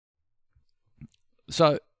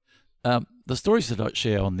So the stories that I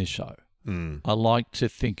share on this show, I like to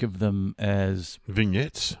think of them as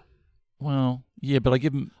vignettes. Well, yeah, but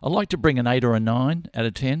I like to bring an 8 or a 9 out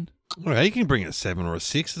of 10. Well, you can bring a 7 or a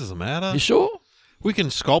 6. Doesn't matter. You sure? We can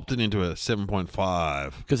sculpt it into a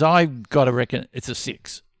 7.5. Because I've got to reckon it's a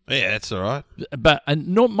 6. Yeah, that's all right. But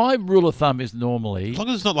my rule of thumb is normally... As long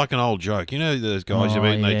as it's not like an old joke. You know those guys you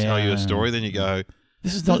meet and they tell you a story, then you go...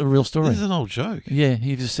 This is not a real story. This is an old joke. Yeah,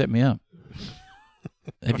 you just set me up.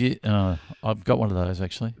 Have you? I've got one of those,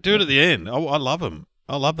 actually. Do it at the end. I love them.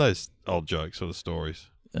 I love those old joke sort of stories.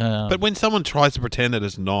 But when someone tries to pretend that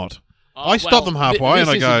it's not, I stop them halfway and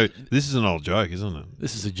I go, this is an old joke, isn't it?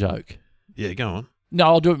 This is a joke. Yeah, go on. No,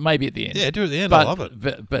 I'll do it maybe at the end. Yeah, do it at the end. I love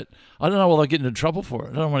it. But I don't know whether I get into trouble for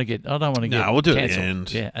it. I don't want to get. No, we'll do cancelled. it at the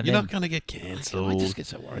end. Yeah, and you're not going to get cancelled. I just get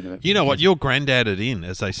so worried about. You know what? You're granddaded in,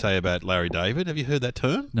 as they say about Larry David. Have you heard that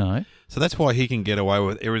term? No. So that's why he can get away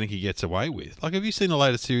with everything he gets away with. Like, have you seen the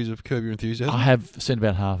latest series of Curb Your Enthusiasm? I have seen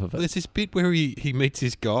about half of it. There's this bit where he meets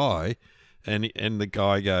this guy, and the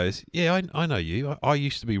guy goes, "Yeah, I know you. I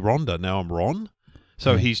used to be Rhonda. Now I'm Ron."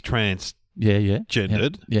 So he's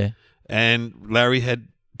gendered. Yeah. And Larry had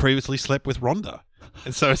previously slept with Rhonda,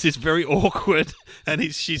 and so it's this very awkward.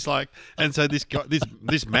 And she's like, and so this guy,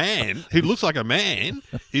 this man who looks like a man,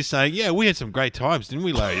 is saying, "Yeah, we had some great times, didn't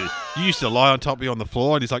we, Larry? You used to lie on top of me on the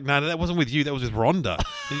floor." And he's like, "No, that wasn't with you. That was with Rhonda."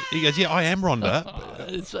 He goes, "Yeah, I am Rhonda."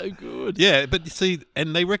 It's so good. Yeah, but see,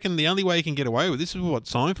 and they reckon the only way he can get away with this is what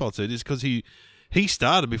Seinfeld said, is because he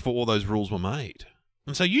started before all those rules were made,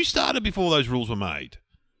 and so you started before those rules were made.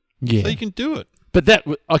 Yeah, so you can do it. But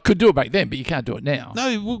I could do it back then, but you can't do it now.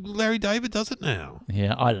 No, well, Larry David does it now.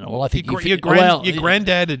 Yeah, I don't know. Well, I think your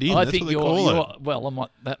granddaded in. That's what they call it. Well, I'm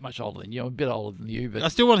not that much older than you. I'm a bit older than you, but I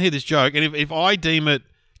still want to hear this joke. And if I deem it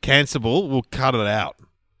cancelable, we'll cut it out.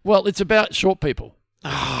 Well, it's about short people.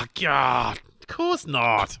 Oh God! Of course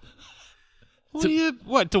not.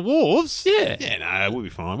 What, dwarves? Yeah. Yeah, no, we'll be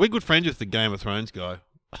fine. We're good friends with the Game of Thrones guy.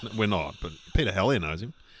 We're not, but Peter Hellier knows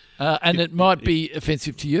him. And it might be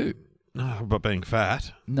offensive to you. No, but being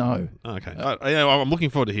fat. No. Okay. I'm looking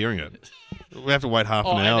forward to hearing it. We have to wait half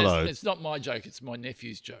an hour, though. It's not my joke. It's my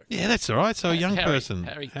nephew's joke. Yeah, that's all right. So a young person.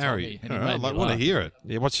 Harry. All right, I want to hear it.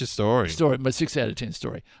 Yeah, what's your story? My 6 out of 10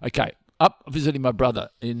 story. Okay. Up visiting my brother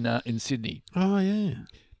in Sydney. Oh, yeah.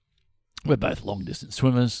 We're both long-distance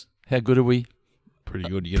swimmers. How good are we? Pretty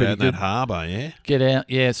good. You get out in that harbour, yeah? Get out,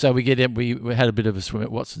 yeah. So we get out. We had a bit of a swim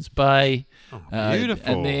at Watson's Bay. Oh,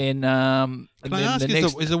 beautiful. And then... Can I ask,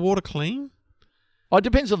 is the water clean? Oh, it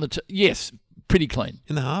depends on the... Yes, pretty clean.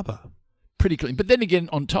 In the harbour? Pretty clean. But then again,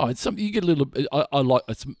 on tides, you get a little... I like...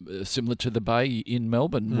 It's similar to the bay in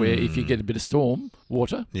Melbourne, where if you get a bit of storm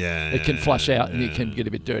water, it can flush out and it can get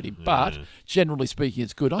a bit dirty. But generally speaking,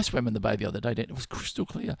 it's good. I swam in the bay the other day. It was crystal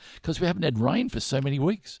clear because we haven't had rain for so many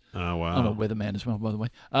weeks. Oh, wow. I'm a weatherman as well, by the way.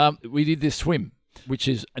 We did this swim, which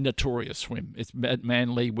is a notorious swim. It's at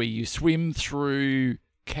Manly, where you swim through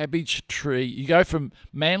Cabbage Tree. You go from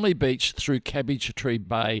Manly Beach through Cabbage Tree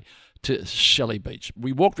Bay to Shelley Beach.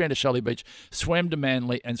 We walked around to Shelley Beach, swam to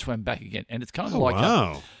Manly, and swam back again. And it's kind of like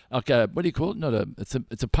a what do you call it?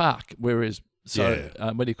 It's a park. Whereas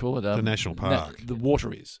what do you call it? The national park. The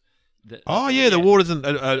water is. The water's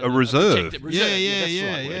a reserve.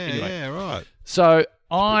 Yeah, right. So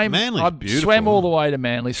I swam all the way to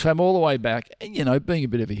Manly, swam all the way back, and being a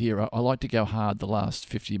bit of a hero, I like to go hard the last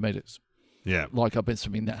 50 metres. Yeah. Like I've been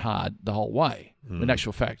swimming that hard the whole way. In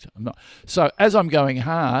actual fact, I'm not. So as I'm going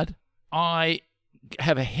hard, I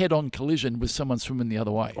have a head-on collision with someone swimming the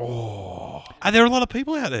other way. Oh. Are there a lot of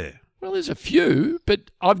people out there? Well, there's a few,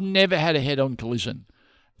 but I've never had a head-on collision.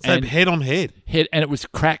 So head on head? And it was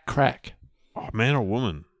crack. Oh, man or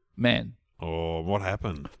woman? Man. Oh, what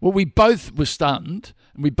happened? Well, we both were stunned,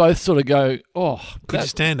 and we both sort of go, oh. Could you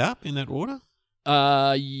stand up in that water?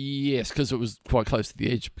 Yes, because it was quite close to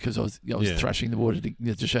the edge because I was thrashing the water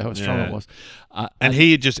to show how strong it was. And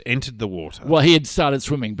he had just entered the water. Well, he had started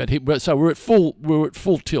swimming, but so we're at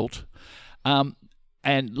full tilt, and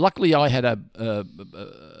luckily I had a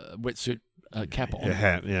wetsuit cap on. A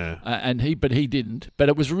hat, yeah. But he didn't. But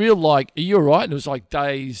it was real like, are you all right? And it was like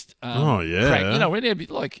dazed. Crack.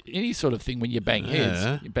 Like any sort of thing when you bang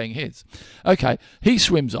heads. You bang heads. Okay, he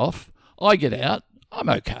swims off. I get out. I'm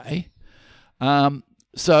okay.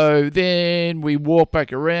 So then we walk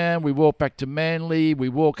back around, we walk back to Manly, we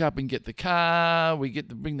walk up and get the car,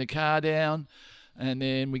 bring the car down, and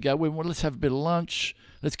then we go, well, let's have a bit of lunch,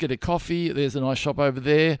 let's get a coffee, there's a nice shop over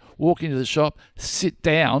there, walk into the shop, sit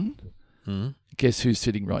down, guess who's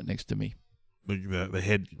sitting right next to me? The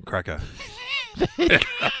head cracker. The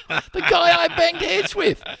guy I banged heads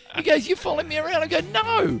with. He goes, you following me around? I go,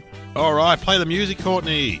 no. All right, play the music,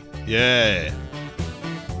 Courtney. Yeah.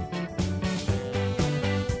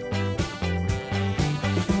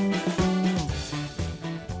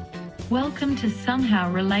 Welcome to Somehow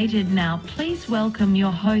Related. Now, please welcome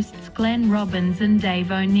your hosts Glenn Robbins and Dave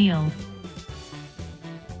O'Neill.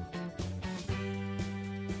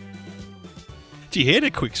 He had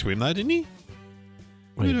a quick swim though, didn't he?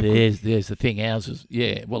 Well, there's the thing. Ours is,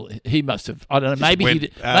 yeah. Well, he must have. I don't know.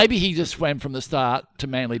 Maybe he just swam from the start to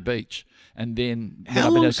Manly Beach, and then. How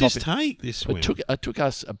long does this take? This swim? It took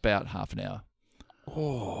us about half an hour.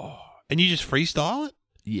 Oh, and you just freestyle it?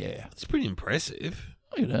 Yeah, it's pretty impressive.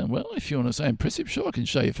 You know, well, if you want to say impressive, sure, I can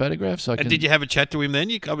show you photographs. And did you have a chat to him then?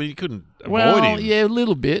 You couldn't avoid him. Well, yeah, a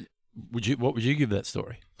little bit. What would you give that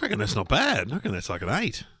story? I reckon that's not bad. I reckon that's like an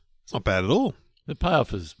 8. It's not bad at all. The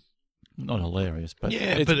payoff is not hilarious, but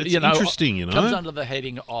it's interesting. You know, comes under the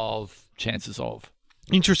heading of chances of.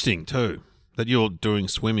 Interesting too that you're doing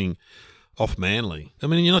swimming off Manly. I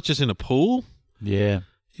mean, you're not just in a pool. Yeah,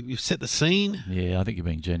 you've set the scene. Yeah, I think you're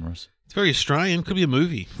being generous. It's very Australian. Could be a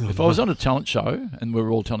movie. If I was on a talent show and we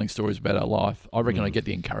were all telling stories about our life, I reckon I'd get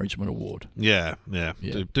the encouragement award. Yeah.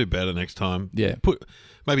 Do better next time. Yeah.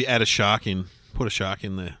 Maybe add a shark in. Put a shark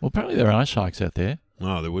in there. Well, apparently there are sharks out there.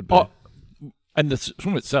 Oh, there would be. Oh, and the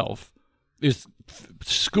swim itself is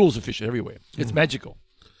schools of fish everywhere. It's magical.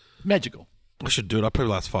 Magical. I should do it. I'll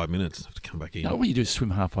probably last 5 minutes. I have to come back in. No, what you do is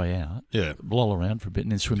swim halfway out. Yeah. Loll around for a bit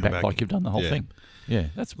and then swim back like you've done the whole thing. Yeah,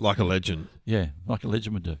 that's like a legend. Yeah, like a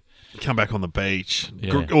legend would do. Come back on the beach,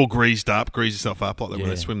 all greased up, grease yourself up like that when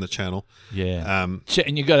they swim the channel. Yeah.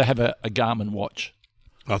 And you've got to have a Garmin watch.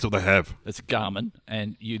 That's what they have. It's a Garmin,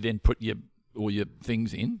 and you then put all your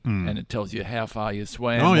things in, and it tells you how far you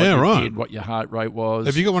swam, what your heart rate was.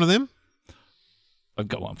 Have you got one of them? I've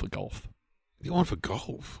got one for golf. You got one for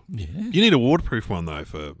golf? Yeah. You need a waterproof one, though,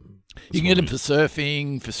 for you can get them for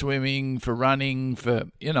surfing, for swimming, for running, for,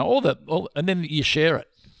 and then you share it.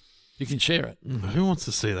 You can share it. Who wants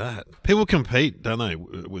to see that? People compete, don't they,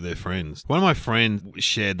 with their friends? One of my friends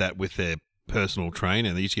shared that with their personal trainer,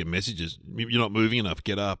 and they used to get messages. You're not moving enough.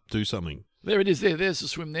 Get up. Do something. There it is. There's the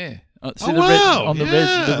swim there. See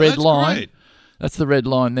the red line. Great. That's the red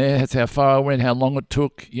line there. That's how far I went, how long it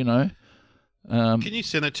took, Can you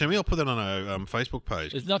send that to me? I'll put that on a Facebook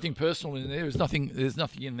page. There's nothing personal in there. There's nothing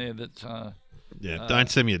in there that... don't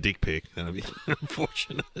send me a dick pic. That'll be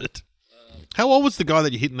unfortunate. How old was the guy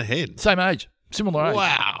that you hit in the head? Same age. Similar age.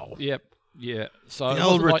 Wow. Yep. Yeah. So the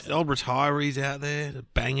old retirees out there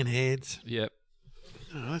banging heads. Yep.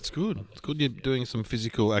 Oh, that's good. It's good you're doing some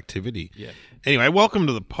physical activity. Yeah. Anyway, welcome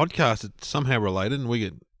to the podcast. It's somehow related, and we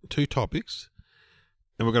get 2 topics,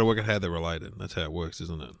 and we've got to work out how they're related. That's how it works,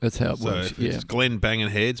 isn't it? That's how it works. If it's Glenn banging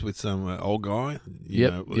heads with some old guy,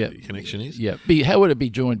 you know what the connection is. Yeah. How would it be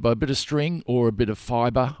joined by a bit of string or a bit of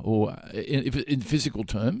fibre, or in physical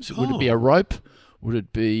terms, would it be a rope? Would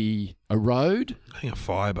it be a road? I think a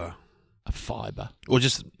fibre. A fibre. Or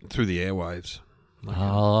just through the airwaves.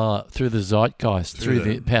 Through the zeitgeist, through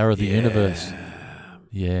the power of the universe.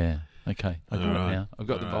 Yeah. Okay. I got it now. I've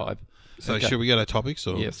got the vibe. So should we go to topics?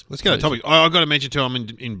 Or? Yes. Let's go to topics. I've got to mention too, I'm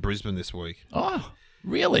in Brisbane this week. Oh,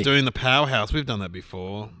 really? Doing the Powerhouse. We've done that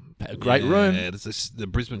before. A great room. Yeah, the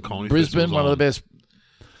Brisbane Comedy Brisbane, one of the best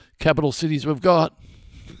capital cities we've got.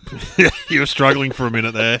 You were struggling for a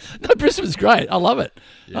minute there. No, Brisbane's great. I love it.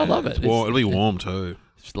 Yeah, I love it. It'll be warm too.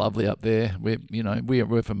 It's lovely up there.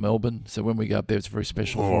 We're from Melbourne, so when we go up there, it's very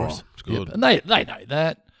special for us. It's good. Yep. And they know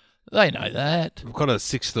that. They know that. We've got a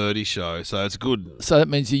 6:30 show, so it's good. So that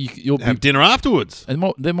means you'll have dinner afterwards.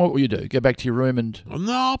 And then what will you do? Go back to your room and...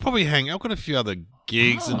 No, I'll probably hang. I've got a few other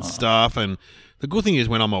gigs and stuff, and the good thing is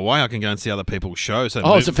when I'm away, I can go and see other people's shows.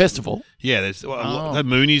 So it's a festival. Yeah, there's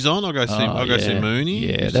Mooney's on. I'll go see Mooney.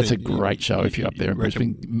 Yeah, that's a great show if you're up there in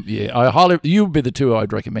Brisbane. Yeah, you would be the 2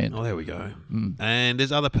 I'd recommend. Oh, there we go. And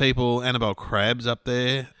there's other people. Annabelle Crabb's up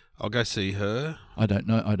there. I'll go see her. I don't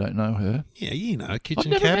know her. Yeah,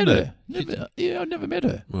 kitchen I've cabinet. Met her. I've never met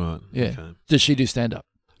her. Right. Yeah. Okay. Does she do stand up?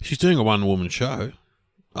 She's doing a one-woman show.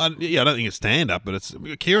 I don't think it's stand-up, but it's...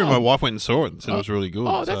 Kira, my wife, went and saw it and said it was really good.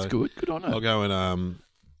 Oh, that's good. Good on her. I'll go and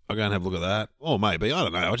have a look at that. Or maybe. I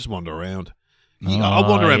don't know. I just wander around. I'll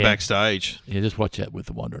wander around backstage. Yeah, just watch out with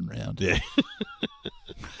the wandering around. Yeah.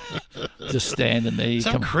 Just standing there.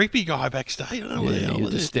 Some creepy guy backstage. I don't know what the hell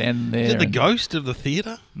you're just standing there. Is it the ghost of the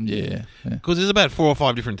theatre? Yeah. Because there's about 4 or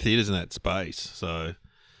 5 different theatres in that space, so...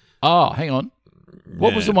 Oh, hang on.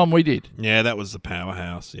 What was the one we did? Yeah, that was the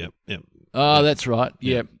Powerhouse. Yep. Oh, that's right.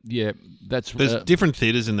 Yeah. There's different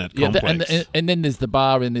theatres in that complex. And then there's the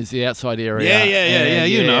bar and there's the outside area. Yeah.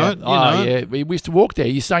 You know it. Yeah. We used to walk there.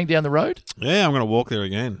 You staying down the road? Yeah, I'm going to walk there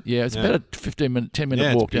again. Yeah, it's about a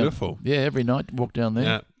 10-minute walk. It's beautiful. Down. Yeah, every night walk down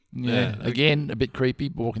there. Yeah. Again, a bit creepy.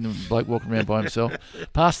 Bloke walking around by himself.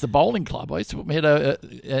 Past the bowling club. I used to put my head over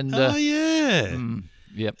and.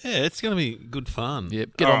 Yep. Yeah, it's going to be good fun.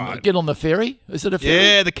 Yep. Get on the ferry. Is it a ferry?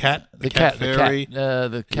 Yeah, the cat ferry.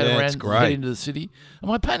 The catamaran. It's great. Head into the city.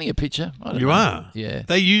 Am I painting a picture? I don't know. Are. Yeah.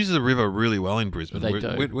 They use the river really well in Brisbane. They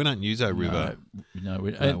do. We don't use our river. No.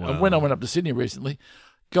 And when I went up to Sydney recently,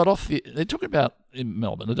 got off they're talking about in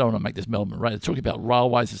Melbourne. I don't want to make this Melbourne right. They're talking about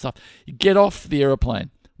railways and stuff. You get off the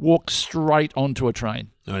aeroplane, walk straight onto a train.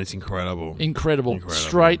 Oh, it's incredible. Incredible.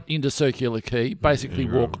 Straight into Circular Quay. Basically,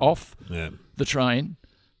 walk off the train.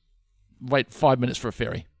 Wait 5 minutes for a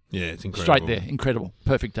ferry. Yeah, it's incredible. Straight there. Incredible.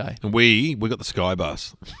 Perfect day. And we got the Sky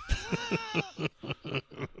Bus.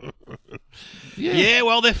 Yeah,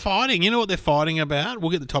 well, they're fighting. You know what they're fighting about?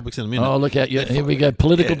 We'll get the topics in a minute. Oh, look out. Here we go.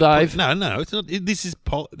 Political Dave. No, it's not. This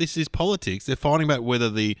is politics. They're fighting about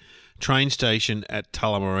whether the train station at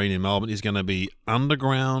Tullamarine in Melbourne is going to be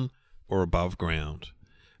underground or above ground.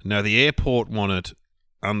 Now, the airport want it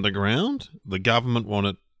underground. The government want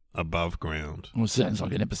it above ground. Well, it sounds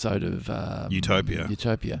like an episode of Utopia.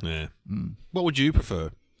 Yeah. What would you prefer?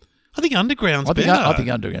 I think underground's better. I think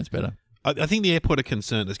underground's better. I think the airport are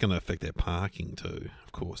concerned it's going to affect their parking too.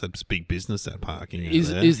 Of course, that's big business. That parking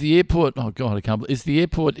is the airport. Oh God, I can't believe. Is the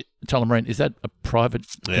airport Tullamarine? Is that a private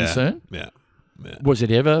concern? Yeah. Was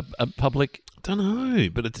it ever a public? Don't know,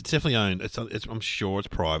 but it's definitely owned. I'm sure it's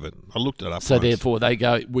private. I looked it up. So therefore, they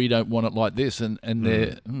go, we don't want it like this, and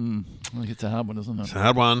they're. It's a hard one, isn't it? It's a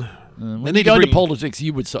hard one. When you go into politics,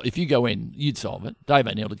 you would if you go in, you'd solve it. Dave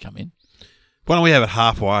O'Neill would come in. Why don't we have it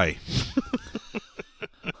halfway?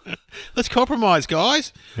 Let's compromise,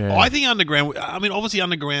 guys. Yeah. I think underground. I mean, obviously,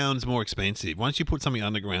 underground's more expensive. Once you put something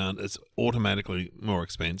underground, it's automatically more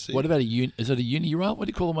expensive. What about is it a uni rail? What do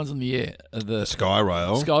you call the ones in the air? The Sky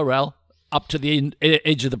Rail. Sky Rail up to the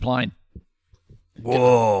edge of the plane.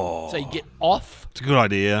 Whoa! So you get off. It's a good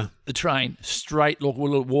idea. The train straight, look, a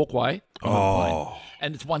little walkway.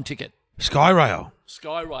 And it's one ticket. Sky Rail.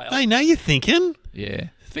 Sky Rail. Hey, now you're thinking. Yeah,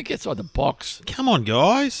 think outside the box. Come on,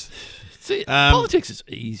 guys. See, politics is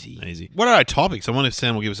easy. What are our topics? I wonder if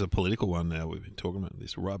Sam will give us a political one now. We've been talking about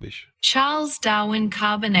this rubbish. Charles Darwin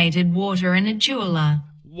carbonated water in a jeweller.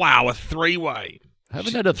 Wow, a three-way.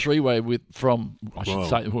 Haven't had a three-way hang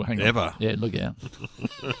on. Ever. Yeah, look out.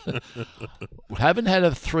 Haven't had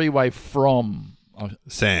a three-way from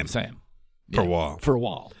Sam. For a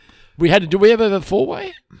while. Do we ever have a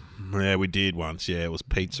four-way? Yeah, we did once. Yeah, it was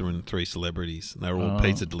pizza and three celebrities. And they were all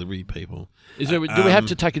pizza delivery people. Do we have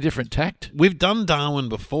to take a different tact? We've done Darwin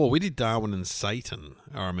before. We did Darwin and Satan,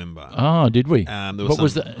 I remember. Oh, did we? Do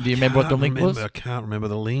you remember what the link was? I can't remember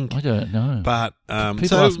the link. I don't know. But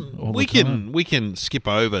we can skip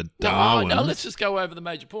over Darwin. No, let's just go over the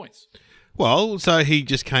major points. Well, so he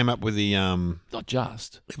just came up with the not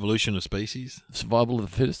just evolution of species, survival of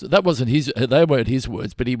the fittest. That wasn't his. They weren't his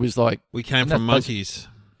words, but he was like, we came from monkeys.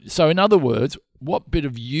 So, in other words, what bit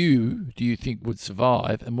of you do you think would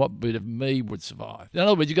survive, and what bit of me would survive? In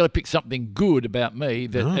other words, you've got to pick something good about me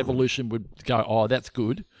that evolution would go, oh, that's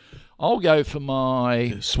good. I'll go for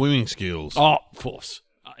my swimming skills. Oh, of course.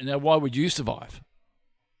 Now, why would you survive?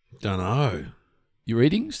 Don't know. Your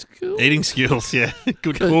eating skills? Eating skills, yeah.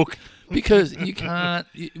 Good cook. Because you can't.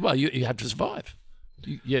 You have to survive.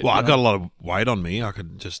 I've got a lot of weight on me. I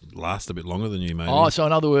could just last a bit longer than you, maybe. Oh, so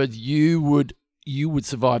in other words, you would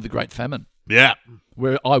survive the Great Famine. Yeah.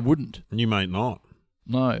 Where I wouldn't. You may not.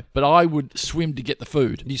 No, but I would swim to get the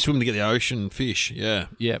food. You swim to get the ocean fish, yeah.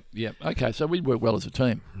 Yeah. Okay, so we'd work well as a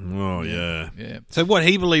team. Oh, yeah. So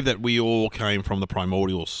he believed that we all came from the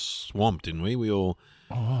primordial swamp, didn't we? We all...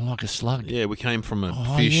 Oh, like a slug. Yeah, we came from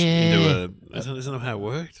a fish into a... Isn't that how it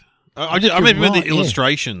worked? I remember the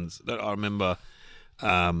illustrations that I remember.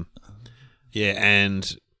 And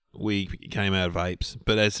we came out of apes.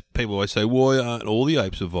 But as people always say, why aren't all the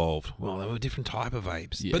apes evolved? Well, there were a different type of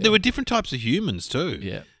apes. Yeah. But there were different types of humans too.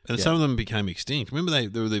 Yeah. And some of them became extinct. Remember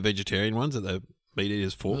there were the vegetarian ones that the meat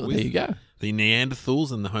eaters fought with? There you go. The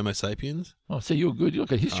Neanderthals and the Homo sapiens. Oh, so you're good. You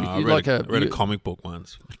look at history. I read a comic book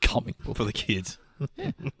once. A comic book? For the kids.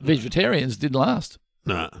 Yeah. Vegetarians didn't last.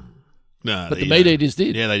 No. But the meat eaters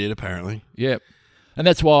did. Yeah, they did apparently. Yeah. And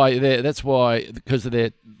that's why because of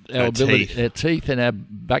our ability, teeth. our teeth and our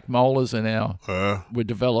back molars and were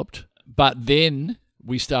developed. But then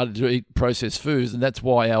we started to eat processed foods, and that's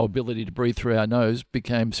why our ability to breathe through our nose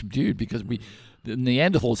became subdued because The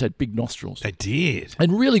Neanderthals had big nostrils. They did.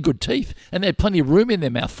 And really good teeth. And they had plenty of room in their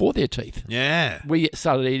mouth for their teeth. Yeah. We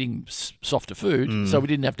started eating softer food, so we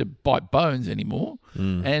didn't have to bite bones anymore.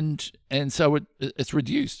 And so it's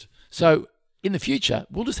reduced. So in the future,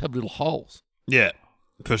 we'll just have little holes. Yeah,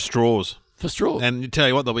 for straws. For straw. And you tell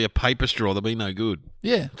you what, there'll be a paper straw. That'll be no good.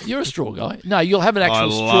 Yeah, you're a straw guy. No, you'll have an actual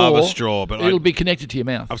straw. I love a straw, but it'll be connected to your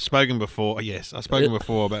mouth. I've spoken before. Yes, I've spoken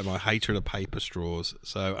before about my hatred of paper straws.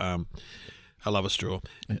 So I love a straw.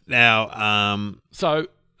 Now, so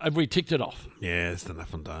have we ticked it off? Yeah, it's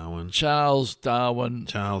enough on Darwin. Charles Darwin.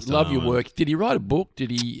 Love your work. Did he write a book? Did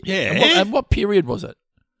he? Yeah. And what period was it?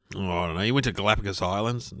 Oh, I don't know. He went to Galapagos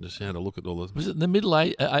Islands and just had a look at all the... Was it in the middle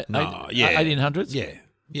 1800s? Yeah.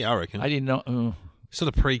 Yeah, I reckon. I didn't know.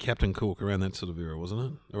 Sort of pre-Captain Cook, around that sort of era, wasn't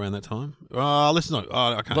it? Around that time? Let's not...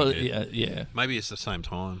 I can't get yeah. Maybe it's the same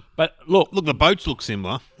time. But look, the boats look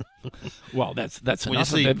similar. Well, that's when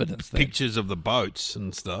enough you see of evidence. Pictures of the boats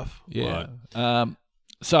and stuff. Yeah. Like,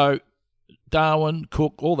 so Darwin,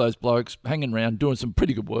 Cook, all those blokes hanging around doing some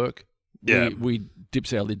pretty good work. Yeah. We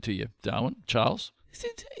dips our lid to you, Darwin. Charles.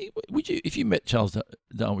 Would you, if you met Charles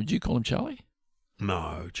Darwin, would you call him Charlie?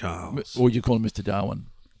 No, Charles. Or would you call him Mr. Darwin?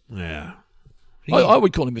 Yeah. I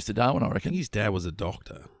would call him Mr. Darwin, I reckon. I think his dad was a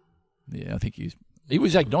doctor. Yeah, I think he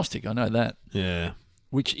was agnostic, I know that. Yeah.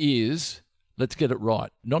 Which is, let's get it right,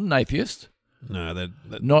 not an atheist. No,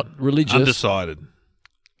 not religious. Undecided.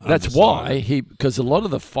 That's why because a lot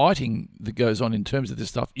of the fighting that goes on in terms of this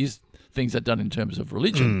stuff is things that are done in terms of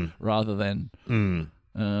religion rather than...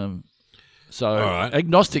 So right.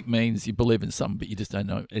 Agnostic means you believe in something, but you just don't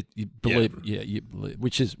know. You believe, you believe,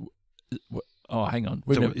 which is... Oh, hang on.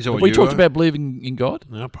 Have we talked about believing in God?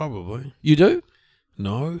 No, probably. You do?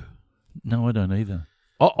 No. No, I don't either.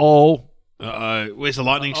 Uh-oh. Uh-oh. Where's the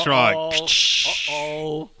lightning strike?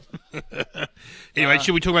 Uh-oh. Anyway,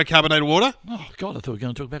 should we talk about carbonated water? Oh, God, I thought we were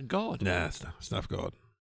going to talk about God. Nah, stuff God.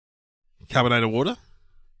 Carbonated water?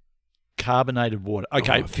 Carbonated water.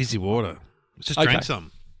 Okay. Fizzy water. Let's just drink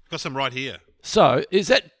some. Got some right here. So,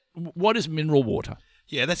 what is mineral water?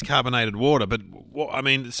 Yeah, that's carbonated water, but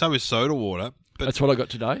so is soda water. But that's what I got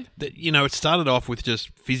today. It started off with just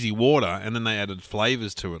fizzy water, and then they added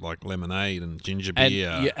flavors to it, like lemonade and ginger beer.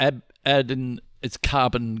 And you add in it's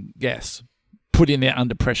carbon gas put in there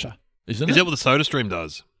under pressure, isn't it? Is that what the soda stream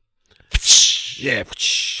does? Yeah.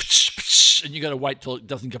 And you got to wait till it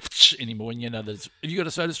doesn't go anymore. And have you got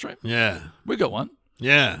a soda stream? Yeah. We got one.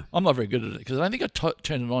 Yeah. I'm not very good at it because I don't think I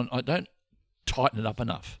turn it on. I don't tighten it up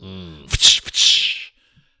enough.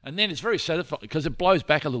 And then it's very satisfying because it blows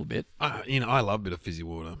back a little bit. I love a bit of fizzy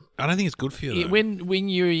water. I don't think it's good for you, though. When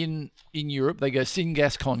you're in Europe, they go sin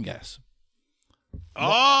gas, con gas.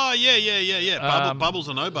 Oh, yeah. Bubbles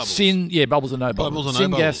or no bubbles? Bubbles or no bubbles. Bubbles or no sin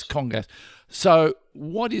bubbles. gas, con gas. So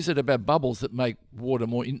what is it about bubbles that make water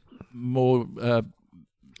more it's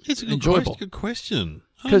a enjoyable? Good question.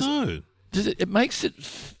 I don't know. It makes it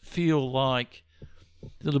feel like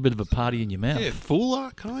a little bit of a party in your mouth. Yeah,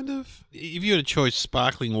 fuller, kind of. If you had a choice,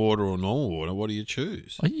 sparkling water or normal water, what do you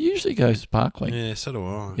choose? I usually go sparkling. Yeah, so do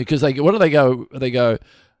I. Because what do they go? They go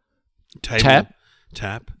tap,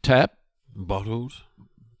 bottled,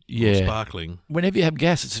 yeah, sparkling. Whenever you have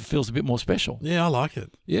gas, it feels a bit more special. Yeah, I like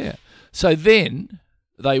it. Yeah. So then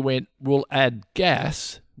they went, we'll add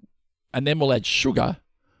gas, and then we'll add sugar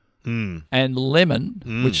and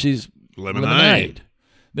lemon, which is lemonade.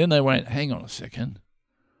 Then they went, hang on a second.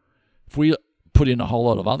 If we put in a whole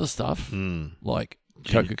lot of other stuff, like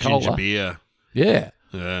Coca-Cola. Ginger beer. Yeah.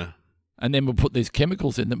 Yeah. And then we'll put these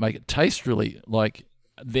chemicals in that make it taste really like,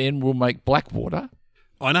 then we'll make black water.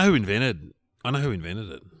 I know who invented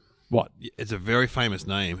it. What? It's a very famous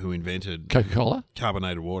name who invented Coca-Cola?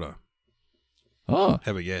 Carbonated water. Oh.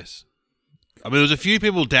 Have a guess. I mean, there's a few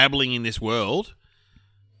people dabbling in this world,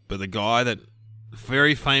 but the guy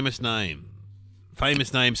very famous name,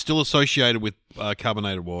 still associated with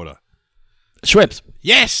carbonated water. Schweppes.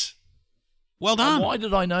 Yes. Well done. And why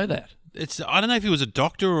did I know that? I don't know if he was a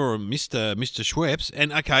doctor or a Mr. Schweppes.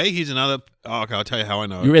 And okay, here's another. Oh, okay, I'll tell you how I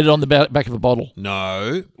know. You read it on the back of a bottle.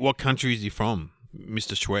 No. What country is he from,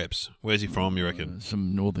 Mr. Schweppes? Where's he from? You reckon?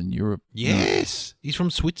 Some Northern Europe. Yes, he's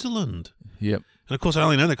from Switzerland. Yep. And of course, I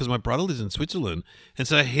only know that because my brother lives in Switzerland, and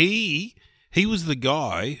so he was the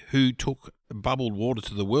guy who took bubbled water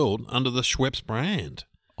to the world under the Schweppes brand.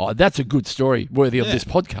 Oh, that's a good story worthy of this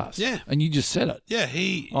podcast. Yeah. And you just said it. Yeah,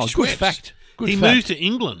 Schweppes, good fact. He moved to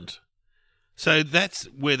England. So that's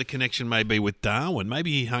where the connection may be with Darwin.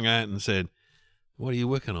 Maybe he hung out and said, what are you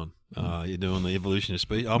working on? You're doing the evolution of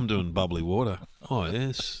species. I'm doing bubbly water. Oh,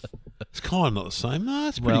 yes. It's kind of not the same. No,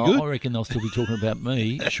 it's pretty well, good. I reckon they'll still be talking about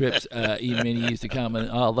me, Schweppes, in many years to come. And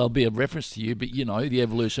there'll be a reference to you, but, the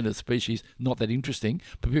evolution of the species, not that interesting.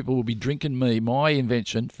 But people will be drinking me, my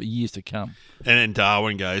invention, for years to come. And then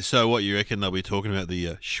Darwin goes, so what, you reckon they'll be talking about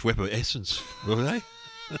the Schweppes essence, will they?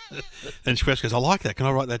 And Schweppes goes, I like that. Can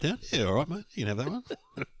I write that down? Yeah, all right, mate. You can have that one.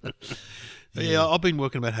 Yeah, I've been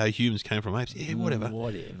working about how humans came from apes. Yeah, whatever.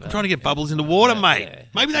 I'm trying to get bubbles in the water, mate. Yeah.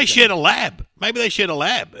 Maybe they shared a lab.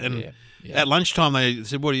 And at lunchtime they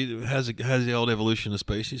said, how's the old evolution of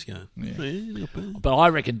species going? Yeah. But I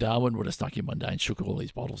reckon Darwin would have stuck in one day and shook all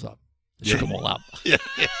these bottles up. Shook them all up.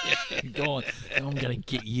 Go on, I'm going to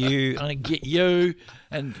get you. I'm going to get you.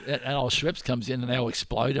 And old Schweppes comes in and they all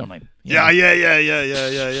explode on him. Yeah.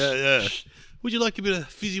 Would you like a bit of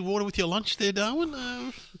fizzy water with your lunch there,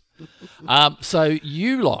 Darwin? So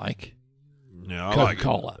you like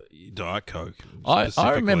Coca-Cola? Diet Coke. I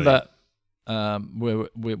remember where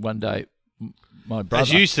one day my brother,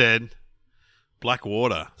 as you said, black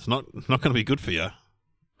water. It's not going to be good for you.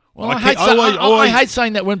 Well, I hate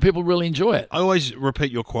saying that when people really enjoy it. I always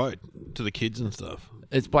repeat your quote to the kids and stuff.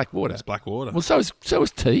 It's black water. It's black water. Well, so is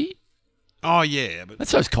tea. Oh yeah, but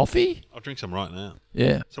so is coffee. I'll drink some right now.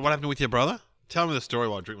 Yeah. So what happened with your brother? Tell me the story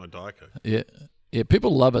while I drink my Diet Coke. Yeah. Yeah,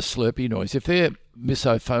 people love a slurpy noise. If they're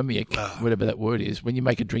misophomic, whatever that word is, when you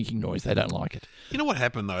make a drinking noise, they don't like it. You know what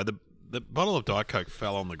happened, though? The bottle of Diet Coke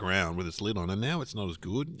fell on the ground with its lid on, and now it's not as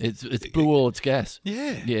good. It's blew all its gas.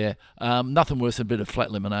 Yeah. Yeah. Nothing worse than a bit of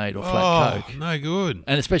flat lemonade or flat Coke. No good.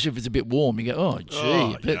 And especially if it's a bit warm, you go, oh,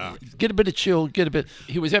 gee. Get a bit of chill,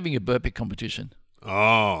 He was having a burping competition.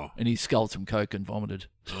 Oh. And he sculled some Coke and vomited.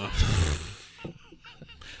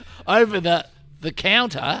 Over the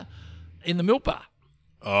counter in the milk bar.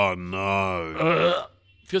 Oh, no.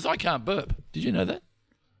 Because I can't burp. Did you know that?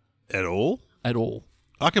 At all? At all.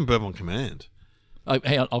 I can burp on command. Oh,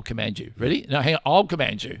 hang on, I'll command you. Ready? No, hang on, I'll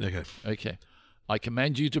command you. Okay. I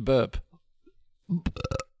command you to burp.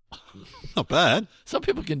 Not bad. Some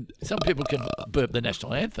people can burp the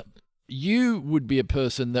national anthem. You would be a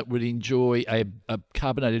person that would enjoy a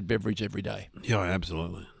carbonated beverage every day. Yeah,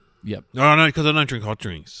 absolutely. Yep. No, because I don't drink hot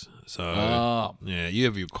drinks. So, yeah, you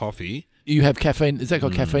have your coffee. You have caffeine. Is that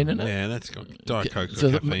got caffeine in it? Yeah, that's got Diet Coke's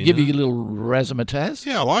so got caffeine. Give you a little razzmatazz?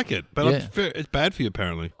 Yeah, I like it. But it's bad for you,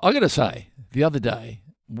 apparently. I got to say, the other day,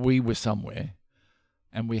 we were somewhere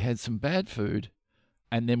and we had some bad food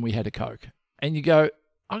and then we had a Coke. And you go,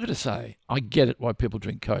 I got to say, I get it why people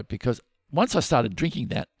drink Coke, because once I started drinking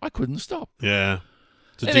that, I couldn't stop. Yeah.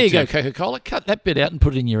 And there you go, Coca-Cola. Cut that bit out and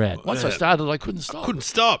put it in your ad. Once I started, I couldn't stop.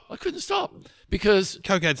 I couldn't stop because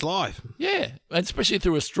Coke adds life. Yeah, and especially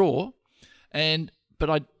through a straw. But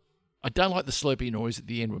I don't like the slurpy noise at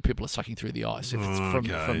the end when people are sucking through the ice. If it's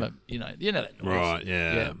from a you know that noise. Right.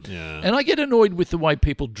 Yeah. And I get annoyed with the way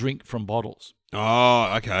people drink from bottles.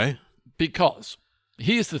 Oh, okay. Because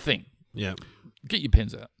here's the thing. Yeah. Get your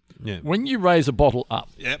pens out. Yeah. When you raise a bottle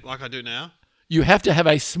up. Yep, like I do now. You have to have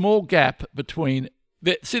a small gap between.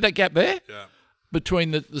 See that gap there? Yeah. Between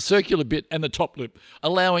the circular bit and the top lip,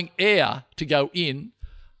 allowing air to go in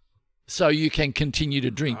so you can continue to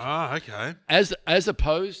drink. Ah, okay. As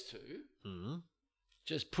opposed to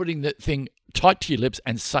just putting the thing tight to your lips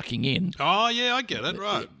and sucking in. Oh, yeah, I get it,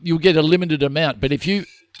 right. You'll get a limited amount, but if you...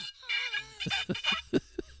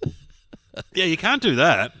 Yeah, you can't do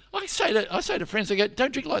that. I say to friends, I go,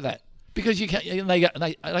 don't drink like that, because you can't... And they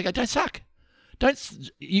go, don't suck.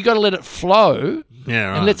 You got to let it flow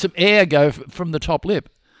and let some air go from the top lip.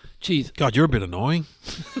 Jeez. God, you're a bit annoying.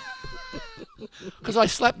 Because I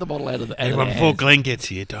slapped the bottle out of the before Glenn gets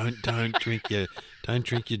here, don't drink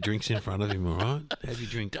your drinks in front of him, all right? Have your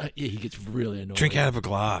drink. He gets really annoying. Drink out of a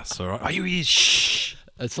glass, all right? Are you here? Shh.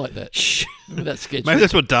 It's like that. Shh. Remember that sketch? Maybe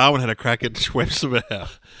that's what Darwin had a crack at Schweppes about.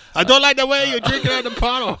 I don't like the way you're drinking out of the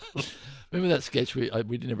bottle. Remember that sketch we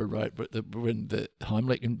never wrote, but when the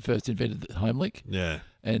Heimlich first invented the Heimlich? Yeah.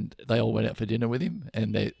 And they all went out for dinner with him,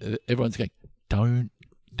 and everyone's going, don't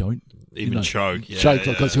even choke. Yeah, choke,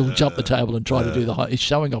 because he'll jump the table and try to do he's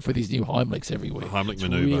showing off with his new Heimlichs everywhere. Heimlich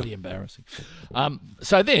maneuver. Really embarrassing.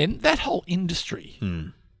 So then that whole industry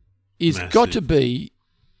is massive. Got to be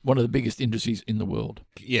one of the biggest industries in the world.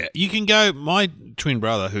 Yeah, you can go. My twin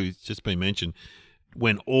brother, who's just been mentioned,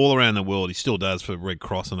 went all around the world. He still does for Red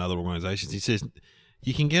Cross and other organisations. He says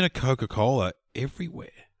you can get a Coca-Cola everywhere.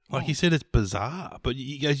 Like he said, it's bizarre, but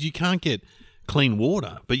he goes, you can't get clean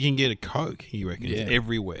water, but you can get a Coke. He reckons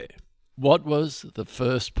everywhere. What was the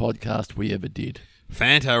first podcast we ever did?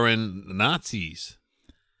 Fanta and Nazis.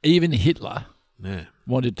 Even Hitler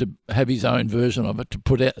wanted to have his own version of it to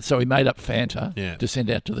put out, so he made up Fanta to send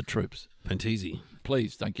out to the troops. Fantisi.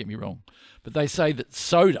 Please don't get me wrong. But they say that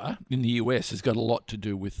soda in the US has got a lot to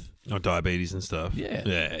do with... diabetes and stuff. Yeah.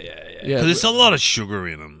 Yeah. Because there's a lot of sugar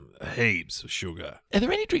in them. Heaps of sugar. Are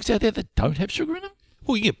there any drinks out there that don't have sugar in them?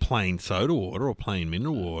 Well, you get plain soda water or plain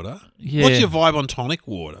mineral water. Yeah. What's your vibe on tonic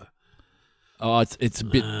water? Oh, it's a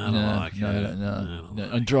bit... No.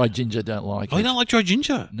 And dry ginger, don't like it. Oh, you don't like dry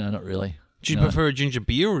ginger? No, not really. Do you prefer a ginger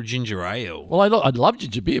beer or a ginger ale? Well, I'd love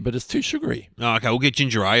ginger beer, but it's too sugary. Oh, okay, we'll get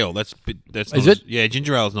ginger ale. That's Is it? Yeah,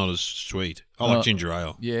 ginger ale is not as sweet. I like ginger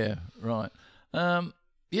ale. Yeah, right. So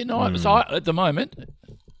at the moment...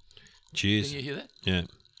 Cheers. Can you hear that? Yeah.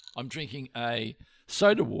 I'm drinking a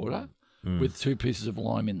soda water with 2 pieces of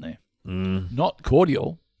lime in there. Not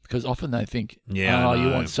cordial, because often they think, you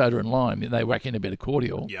want soda and lime. They whack in a bit of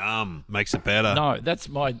cordial. Yum. Makes it better. No, that's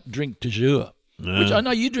my drink du jour, which I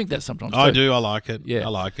know you drink that sometimes too. I do. I like it. Yeah. I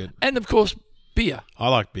like it. And, of course, beer. I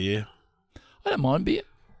like beer. I don't mind beer.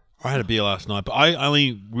 I had a beer last night, but I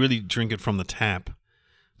only really drink it from the tap.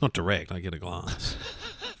 Not direct. I get a glass.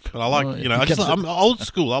 But I like, I'm old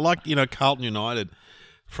school. I like, Carlton United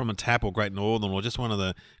from a tap or Great Northern or just one of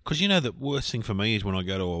the... Because, the worst thing for me is when I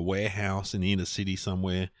go to a warehouse in the inner city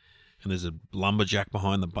somewhere and there's a lumberjack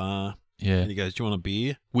behind the bar. Yeah. And he goes, do you want a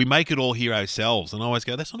beer? We make it all here ourselves. And I always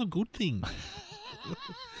go, that's not a good thing.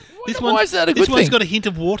 Why is that a good thing? This one's got a hint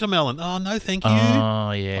of watermelon. Oh, no, thank you.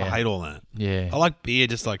 Oh, yeah. I hate all that. Yeah. I like beer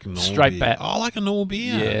just like a normal Straight beer. back. I like a normal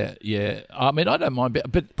beer. Yeah. I mean, I don't mind beer.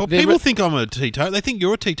 But people think I'm a teetotaler. They think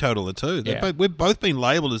you're a teetotaler too. Yeah. We've both been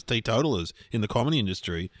labelled as teetotalers in the comedy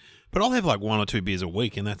industry. But I'll have like 1 or 2 beers a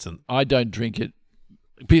week, and that's I don't drink it.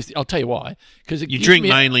 I'll tell you why. Because you drink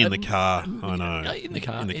mainly in the car. I know. In the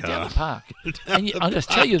car. Down the park. And I'll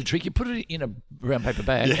just tell you the trick. You put it in a brown paper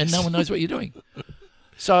bag, and no one knows what you're doing.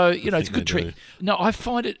 So, it's a good trick. No, I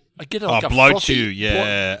find it, I get like a bloats frothy, you.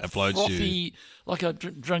 Yeah, it bloats frothy, you. Like a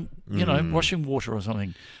drunk, washing water or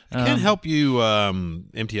something. It can help you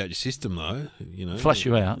empty out your system, though. Flush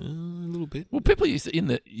you out. A little bit. Well, people used to, in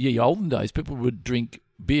the olden days, people would drink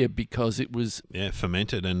beer because it was... Yeah,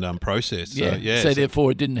 fermented and processed. Yeah, so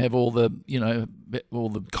therefore it didn't have all the, all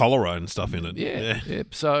the... Cholera and stuff in it. Yeah.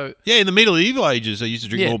 So... Yeah, in the medieval ages, they used to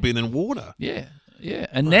drink more beer than water. Yeah.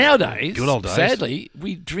 And nowadays, good old days. Sadly,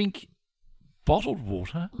 we drink bottled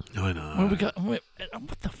water. I know. When we go, what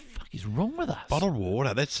the fuck is wrong with us? Bottled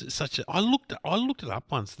water. That's such a... I looked it up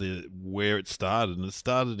once, where it started, and it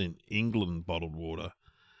started in England, bottled water.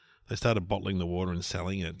 They started bottling the water and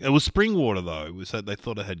selling it. It was spring water, though. They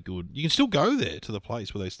thought it had good... You can still go there to the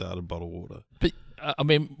place where they started bottled water. But,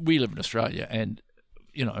 we live in Australia and,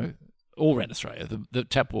 all around Australia, the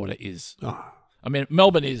tap water is...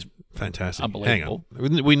 Melbourne is fantastic. Unbelievable.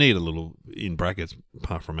 Hang on. We need a little, in brackets,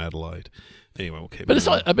 apart from Adelaide. Anyway, we'll keep it. But it's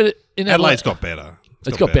not... But in Adelaide's got better.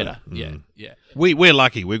 It's got better. Yeah. We're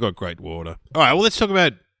lucky. We've got great water. All right, well, let's talk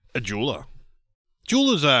about a jeweler.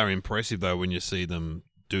 Jewelers are impressive, though, when you see them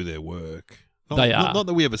do their work. They are. Not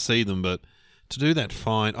that we ever see them, but to do that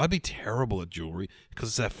fine, I'd be terrible at jewellery because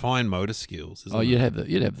it's our fine motor skills. Isn't you'd have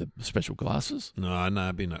the special glasses. No,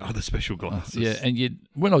 the special glasses. Yeah, and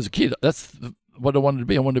when I was a kid, that's what I wanted to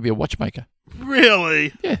be. I wanted to be a watchmaker.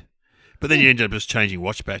 Really? Yeah. But then you end up just changing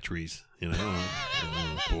watch batteries.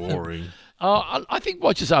 Boring. I think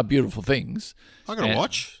watches are beautiful things. I got a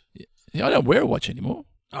watch. Yeah, I don't wear a watch anymore.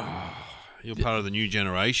 Oh, you're part of the new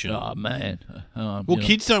generation. Oh, man.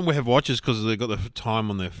 Kids don't have watches because they've got the time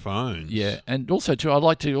on their phones. Yeah, and also, too, I'd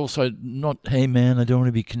like to also not, hey, man, I don't want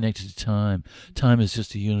to be connected to time. Time is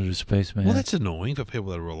just a unit of space, man. Well, that's annoying for people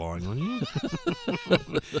that are relying on you.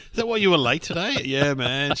 Is that why you were late today? Yeah,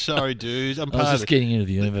 man. Sorry, dude. I was just getting into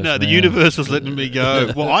the universe. No, the universe was letting me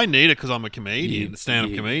go. Well, I need it because I'm a comedian,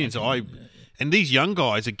 stand-up comedian. So and these young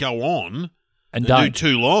guys that go on and do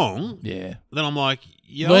too long. Yeah. Then I'm like...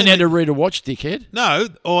 Learn how to read a watch, dickhead. No,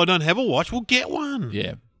 or I don't have a watch. Well, get one.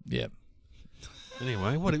 Yeah.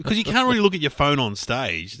 Anyway, because you can't really look at your phone on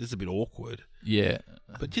stage. That's a bit awkward. Yeah.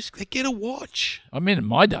 But just get a watch. In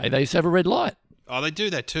my day, they used to have a red light. Oh, they do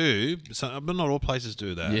that too, but not all places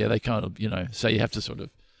do that. Yeah, they kind of, so you have to sort of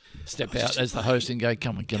step out as the host and go,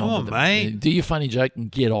 come on, get on with mate. it. Do your funny joke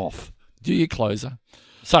and get off. Do your closer.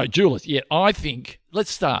 So, jewelers, I think,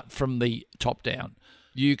 let's start from the top down.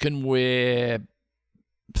 You can wear...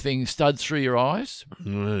 studs through your eyes.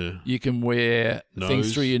 You can wear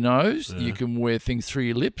things through your nose. You can wear things through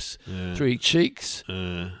your lips, through your cheeks.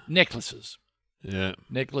 Necklaces. Yeah.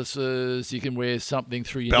 Necklaces. You can wear something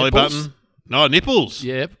through your belly nipples. Button. No, nipples.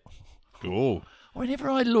 Yep. Oh. Whenever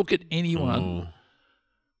I look at anyone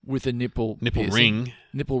with a nipple ring,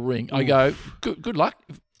 I go, good luck.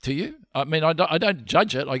 to you? I mean, I don't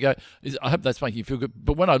judge it. I go, I hope that's making you feel good.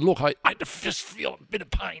 But when I look, I just feel a bit of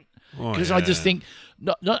pain because I just think,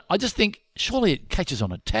 surely it catches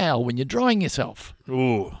on a towel when you're drying yourself.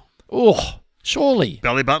 Ooh. Oh, surely.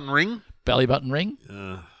 Belly button ring? Belly button ring?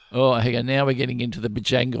 Oh, hang on. Now we're getting into the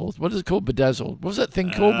bejangles. What is it called? Bedazzled. What was that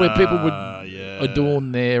thing called where people would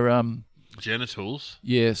adorn their... genitals.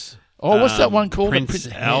 Yes. Oh, what's that one called? Prince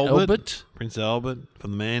Albert. Prince Albert for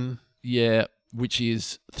the men. Yeah, which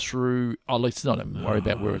is through... Oh, let's not worry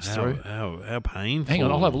about where it's through. How painful. Hang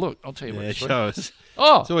on, I'll have a look. I'll tell you what it's through. Show us.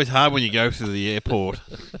 Oh! It's always hard when you go through the airport.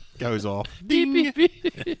 Goes off. Ding.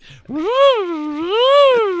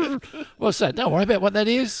 What's that? Don't worry about what that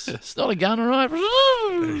is. It's not a gun, all right?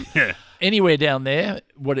 Yeah. Anywhere down there,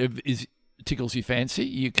 whatever tickles your fancy,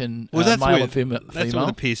 you can that's male or female. That's where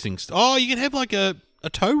the piercings... Oh, you can have like a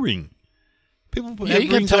toe ring. People put you can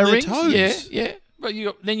rings have toe on rings. their toes. Yeah. But we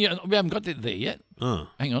haven't got there yet.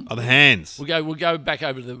 Hang on. Oh, the hands. We'll go back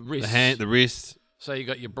over to the wrists. The wrist. So you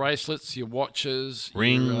got your bracelets, your watches,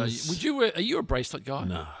 rings. Are you a bracelet guy?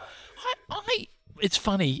 No. It's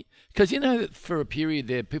funny because that for a period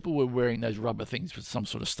there, people were wearing those rubber things with some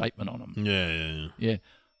sort of statement on them. Yeah.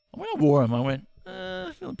 When I wore them, I went,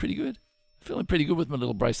 feeling pretty good. Feeling pretty good with my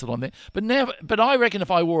little bracelet on there. But I reckon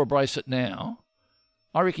if I wore a bracelet now,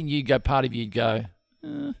 I reckon part of you'd go,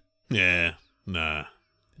 Yeah. No.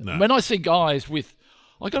 When I see guys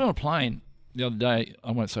I got on a plane the other day,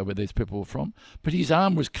 I won't say where these people were from, but his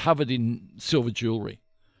arm was covered in silver jewellery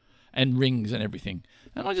and rings and everything.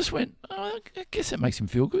 And I just went, I guess that makes him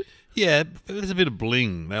feel good. Yeah, there's a bit of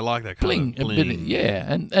bling. They like that kind of bling.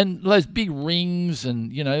 And those big rings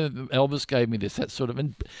and, Elvis gave me that sort of,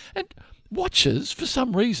 and watches, for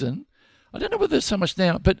some reason, I don't know whether there's so much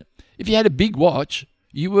now, but if you had a big watch,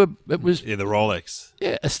 the Rolex.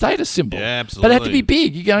 Yeah, a status symbol. Yeah, absolutely. But it had to be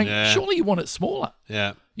big. You're going, surely you want it smaller.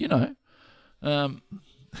 Yeah.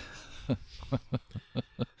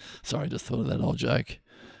 Sorry, I just thought of that old joke.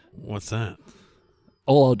 What's that?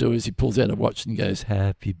 All I'll do is he pulls out a watch and goes,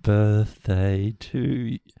 "Happy birthday to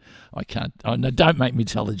you." I can't. Oh, no, don't make me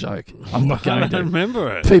tell the joke. I'm not going to. I don't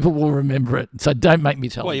remember it. People will remember it, so don't make me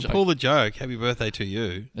tell the joke. You pull the joke. Happy birthday to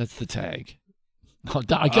you. That's the tag. I'm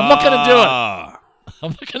not going to do it.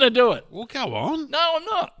 I'm not going to do it. Well, go on. No, I'm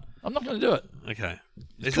not. I'm not going to do it. Okay.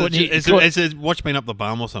 Is a watch been up the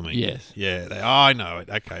bum or something? Yes. Yeah. I know it.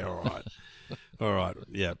 Okay. All right. All right.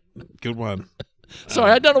 Yeah. Good one.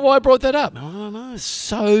 Sorry, I don't know why I brought that up. No.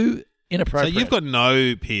 So inappropriate. So you've got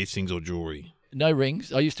no piercings or jewellery? No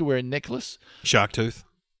rings. I used to wear a necklace. Shark tooth?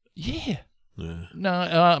 Yeah. No.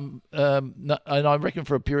 No, and I reckon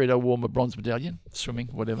for a period I wore my bronze medallion, swimming,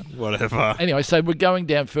 whatever. Anyway, so we're going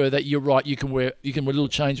down further. You're right. You can wear little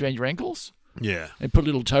chains around your ankles. Yeah. And put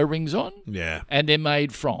little toe rings on. Yeah. And they're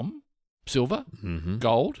made from silver,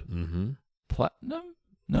 gold, platinum.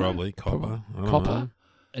 No, probably copper. Copper.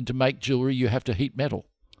 And to make jewellery, you have to heat metal.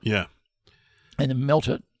 Yeah. And then melt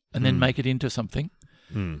it, and then make it into something,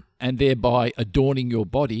 and thereby adorning your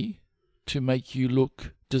body to make you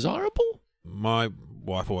look desirable. My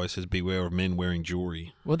wife always says, beware of men wearing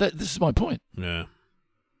jewellery. Well, this is my point. Yeah.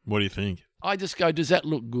 What do you think? I just go, does that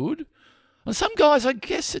look good? And some guys, I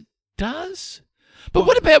guess it does. But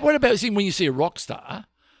what about when you see a rock star? I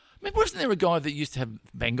mean, wasn't there a guy that used to have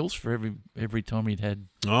bangles for every time he'd had...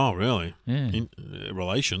 Oh, really? Yeah.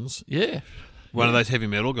 Relations? Yeah. One of those heavy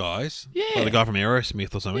metal guys? Yeah. Like the guy from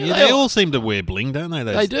Aerosmith or something? Yeah, they all seem to wear bling, don't they?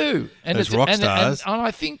 They do. And those rock stars. And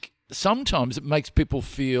I think sometimes it makes people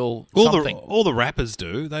feel something. All the rappers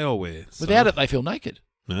do. They all wear stuff. Without it, they feel naked.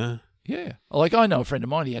 Yeah. Yeah. Like I know a friend of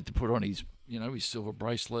mine, he had to put on his silver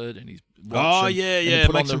bracelet and his watch. Oh, and yeah.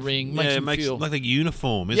 Put on the ring. Makes them feel like a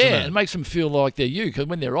uniform, isn't it? Yeah, it makes them feel like they're you, because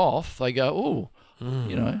when they're off, they go,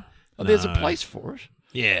 there's a place for it.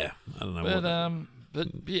 Yeah. I don't know But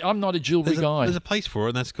yeah, I'm not a jewellery guy. There's a place for it,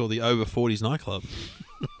 and that's called the Over 40s nightclub.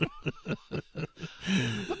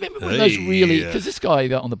 Remember when those really... Because this guy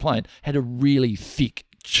on the plane had a really thick,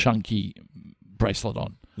 chunky bracelet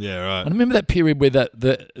on. Yeah, right. And I remember that period where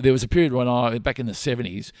there was a period when back in the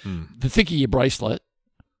 70s, the thicker your bracelet,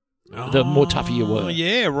 the more tougher you were.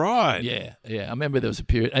 Yeah, right. Yeah. I remember there was a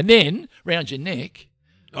period. And then, round your neck...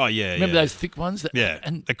 Oh, yeah, remember those thick ones?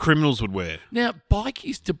 And the criminals would wear. Now, do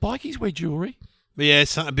bikies wear jewellery? Yeah,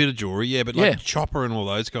 a bit of jewellery, yeah, but like Chopper and all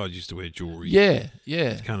those guys used to wear jewellery. Yeah.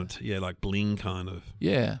 It's kind of, like bling kind of.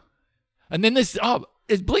 Yeah. And then there's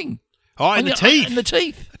bling. Oh, and the teeth. And the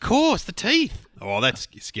teeth. Of course, the teeth. Oh, that's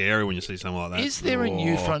scary when you see something like that. Is there a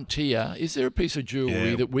new frontier? Is there a piece of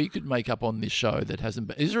jewellery that we could make up on this show that hasn't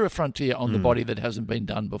been... Is there a frontier on the body that hasn't been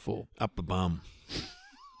done before? Up the bum.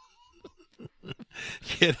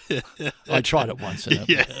 I tried it once. And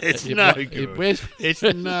it's no good. It's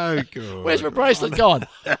no good. Where's my bracelet gone?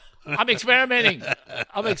 I'm experimenting.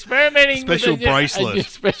 Special with bracelet.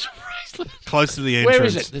 Special bracelet. Close to the entrance. Where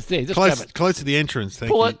is it? It's there. Just grab it. Close to the entrance.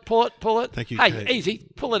 Pull it. Thank you. Hey, Kate. easy.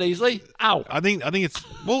 Pull it easily. Ow. I think it's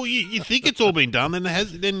well. You think it's all been done,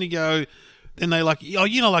 then you go. Then they like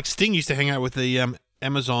like Sting used to hang out with the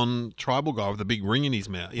Amazon tribal guy with the big ring in his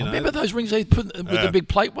mouth. Remember those rings they put with the big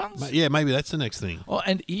plate ones? Yeah, maybe that's the next thing. Oh,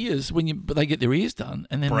 and ears but they get their ears done,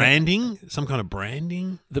 and then branding, some kind of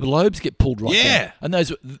branding. The lobes get pulled right down. And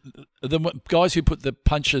those the guys who put the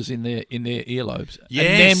punches in their earlobes. Yes.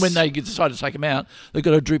 And then when they decide to take them out, they've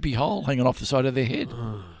got a droopy hole hanging off the side of their head.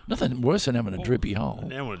 Nothing worse than having a droopy hole.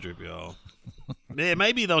 Now I want a droopy hole. Yeah,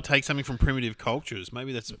 maybe they'll take something from primitive cultures.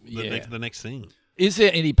 Maybe that's the next thing. Is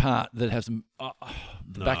there any part that has the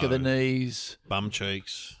back of the knees? Bum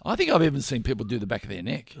cheeks. I think I've even seen people do the back of their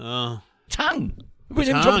neck. Tongue. We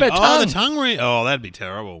didn't tongue. talk about tongue. The tongue ring. Oh, that'd be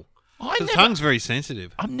terrible. The tongue's very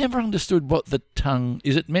sensitive. I've never understood what the tongue...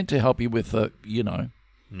 Is it meant to help you with, the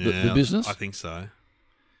business? I think so.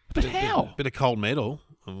 But how? Bit of cold metal.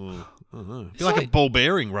 Oh, I don't know. It's like a ball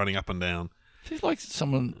bearing running up and down. It's like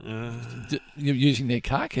someone using their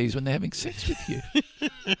car keys when they're having sex with you.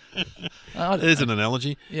 There's an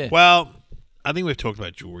analogy. Yeah. Well, I think we've talked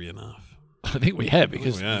about jewelry enough. I think we have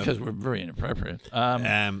because we're very inappropriate.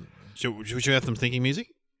 Should we have some thinking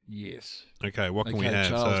music? Yes. Okay, what can we have?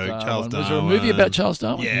 Charles Darwin. Was there a movie about Charles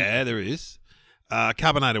Darwin? Yeah, there is.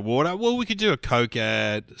 Carbonated water. Well, we could do a Coke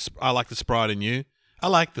ad. I like the Sprite in you. I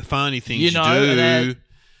like the funny things you do.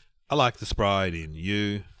 I like the Sprite in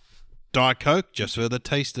you. Diet Coke, just for the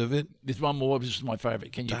taste of it. There's one more, which is my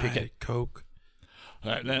favourite. Can you pick it? Diet Coke.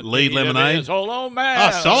 Lead lemonade. Solo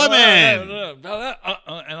Man. Oh, Solo Man.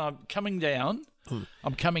 And I'm coming down.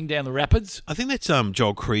 I'm coming down the rapids. I think that's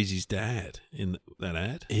Joel Creasy's dad in that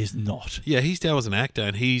ad. He's not. Yeah, his dad was an actor,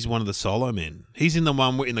 and he's one of the solo men. He's in the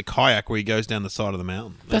one in the kayak where he goes down the side of the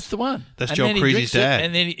mountain. That's the one. That's Joel Creasy's dad.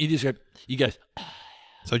 And then he goes.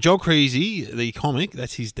 So Joel Creasy, the comic,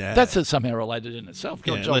 that's his dad. That's somehow related in itself.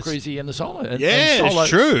 Joel Creasy and the solo. It's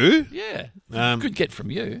true. Yeah. Good get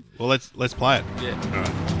from you. Well, let's play it. Yeah. All right.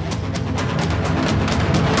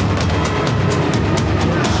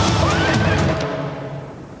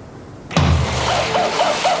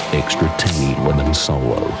 Extra tangy lemon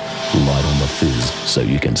solo. Light on the fizz so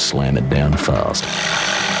you can slam it down fast.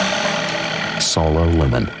 Solo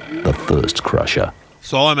lemon, the thirst crusher.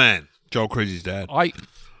 Solo Man, Joel Creasy's dad.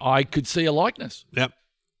 I could see a likeness. Yep.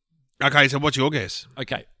 Okay, so what's your guess?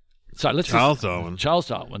 Okay. So let's Charles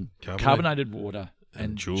Darwin, carbonated water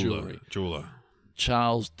and jewelry. Jeweler.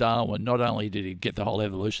 Charles Darwin, not only did he get the whole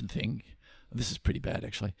evolution thing, this is pretty bad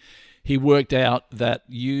actually, he worked out that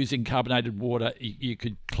using carbonated water, you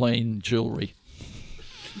could clean jewelry.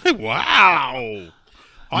 Wow.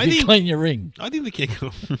 You can clean your ring. I think the king.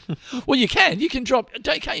 Well, you can. You can drop.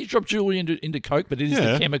 Can't you drop jewelry into Coke? But it is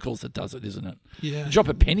the chemicals that does it, isn't it? Yeah. You drop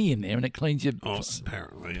a penny in there and it cleans your. Oh,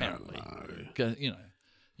 apparently.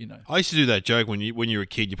 You know. I used to do that joke when you were a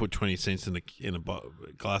kid. You put 20 cents in a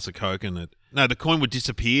glass of Coke and the coin would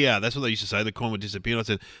disappear. That's what they used to say. The coin would disappear. And I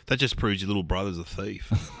said that just proves your little brother's a thief.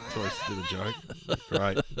 That's why I used to do the joke.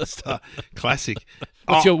 Great, classic.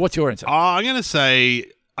 What's your answer? I'm going to say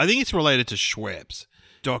I think it's related to Schweppes.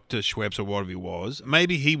 Dr. Schweppes or whatever he was.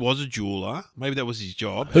 Maybe he was a jeweler. Maybe that was his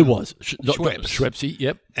job. Who was? Schweppes. Schweppesy,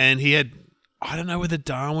 yep. And he had, I don't know whether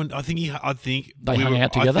Darwin, I think they hung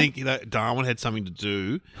out together. I think Darwin had something to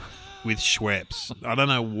do with Schweppes. I don't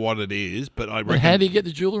know what it is, but I reckon. How did he get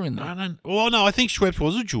the jeweler in there? I think Schweppes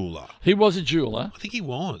was a jeweler. He was a jeweler. I think he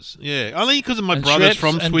was. Yeah. Only because of my brothers Schweppes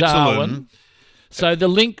from and Switzerland. Darwin. So the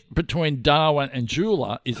link between Darwin and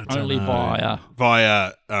jeweler is only via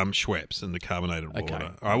Schweppes and the carbonated water. Okay.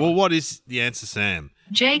 All right. Well, what is the answer, Sam?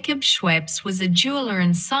 Jacob Schweppes was a jeweler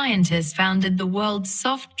and scientist, founded the world's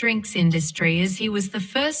soft drinks industry as he was the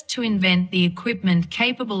first to invent the equipment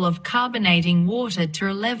capable of carbonating water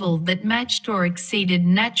to a level that matched or exceeded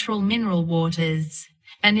natural mineral waters,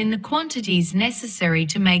 and in the quantities necessary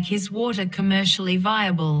to make his water commercially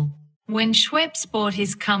viable. When Schweppes bought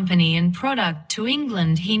his company and product to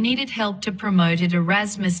England, he needed help to promote it.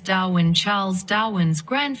 Erasmus Darwin, Charles Darwin's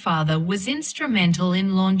grandfather, was instrumental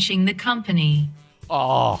in launching the company.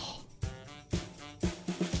 Oh.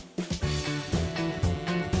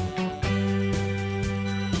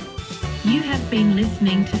 You have been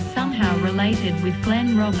listening to Somehow Related with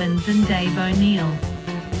Glenn Robbins and Dave O'Neill.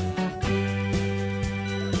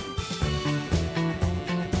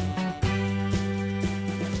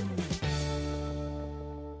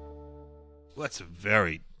 That's a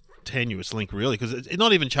very tenuous link, really, because it's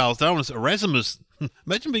not even Charles Darwin. It's Erasmus.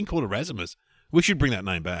 Imagine being called Erasmus. We should bring that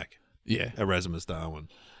name back. Yeah. Erasmus Darwin.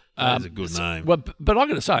 That's a good name. Well, but I've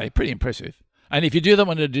got to say, pretty impressive. And if you do that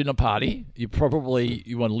one at a dinner party, you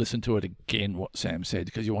want to listen to it again, what Sam said,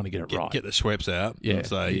 because you want to get it right. Get the Schweppes out. Yeah. And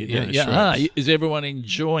say, Is everyone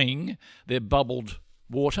enjoying their bubbled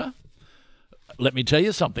water? Let me tell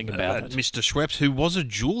you something about it. Mr. Schweppes, who was a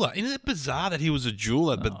jeweler. Isn't it bizarre that he was a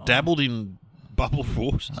jeweler but dabbled in bubbled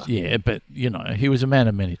water? Yeah, but, he was a man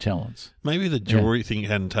of many talents. Maybe the jewelry thing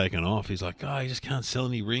hadn't taken off. He's like, he just can't sell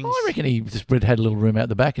any rings. I reckon he just had a little room out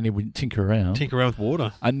the back and he would tinker around. With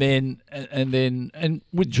water. And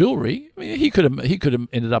with jewelry, he could have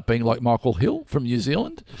ended up being like Michael Hill from New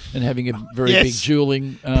Zealand and having a very big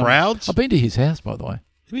jeweling. Prouds? I've been to his house, by the way.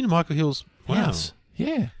 You've been to Michael Hill's house?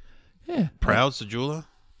 Yeah. Prouds, the jeweler?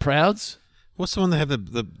 Prouds? What's the one they have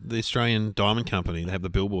the Australian Diamond Company? They have the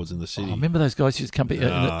billboards in the city. Remember those guys who used to come in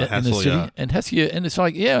the city? And Hassier, and it's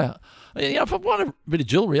like, if I want a bit of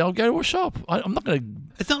jewellery, I'll go to a shop. I'm not going to...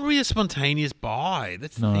 It's not really a spontaneous buy.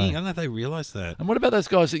 That's the thing. I don't know if they realise that. And what about those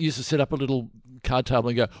guys that used to set up a little card table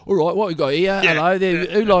and go, all right, what we got here? Yeah. Hello, there.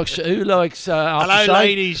 Who likes aftershave? Hello,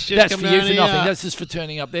 ladies. That's for you for nothing. That's just for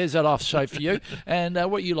turning up. There's that aftershave for you. And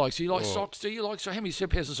what you like? So you like socks? Do you like? So how many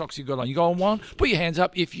pairs of socks you got on? You go on one. Put your hands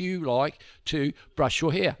up if you like to brush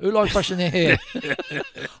your hair. Who likes brushing their hair?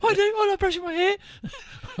 I like brushing my hair.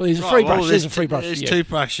 Well, there's a free brush. There's a free brush. There's 2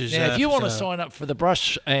 brushes. Now, if you want to sign up for the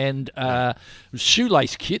brush and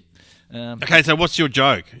shoelace kit. Okay, so what's your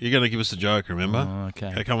joke? You're going to give us a joke, remember?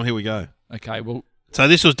 Okay, come on, here we go. Okay, well... So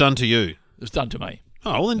this was done to you? It was done to me.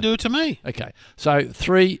 Oh, well, then do it to me. Okay, so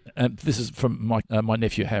 3... this is from my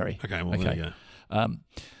nephew, Harry. Okay, well, there you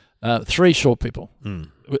go. 3 short people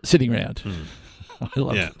sitting around. I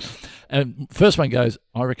love it. And first one goes,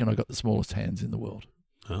 I reckon I got the smallest hands in the world.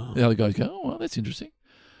 Oh. The other guys go, oh, well, that's interesting.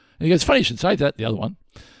 And he goes, funny you should say that, the other one.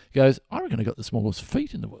 He goes, I reckon I got the smallest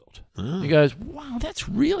feet in the world. Oh. He goes, wow, that's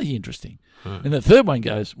really interesting. Oh. And the third one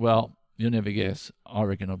goes, well, you'll never guess, I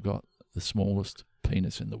reckon I've got the smallest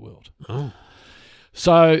penis in the world. Oh.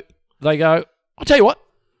 So they go, I'll tell you what,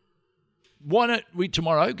 why don't we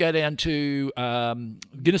tomorrow go down to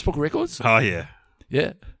Guinness Book of Records? Oh, yeah.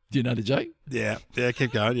 Yeah. Do you know the joke? Yeah,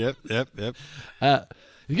 keep going. Yep.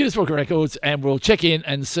 Guinness Book of Records, and we'll check in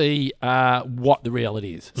and see what the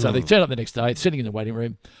reality is. So they turn up the next day, sitting in the waiting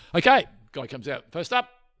room. Okay, guy comes out. First up,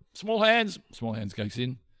 small hands. Small hands goes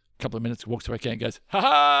in. A couple of minutes, walks back out and goes,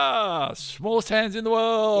 ha-ha, smallest hands in the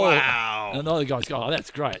world. Wow. And the other guys go, oh,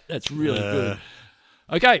 that's great. That's really good.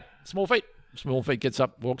 Okay, small feet. Small feet gets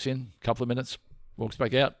up, walks in, a couple of minutes, walks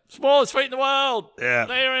back out. Smallest feet in the world. Yeah.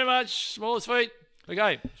 Thank you very much. Smallest feet.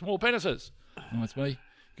 Okay, small penises. Oh, that's me.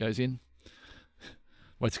 Goes in.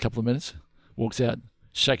 Waits a couple of minutes, walks out,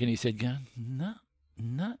 shaking his head, going,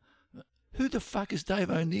 no. Who the fuck is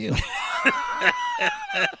Dave O'Neill?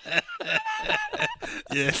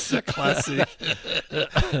 Yes, a classic.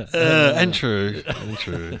 And true.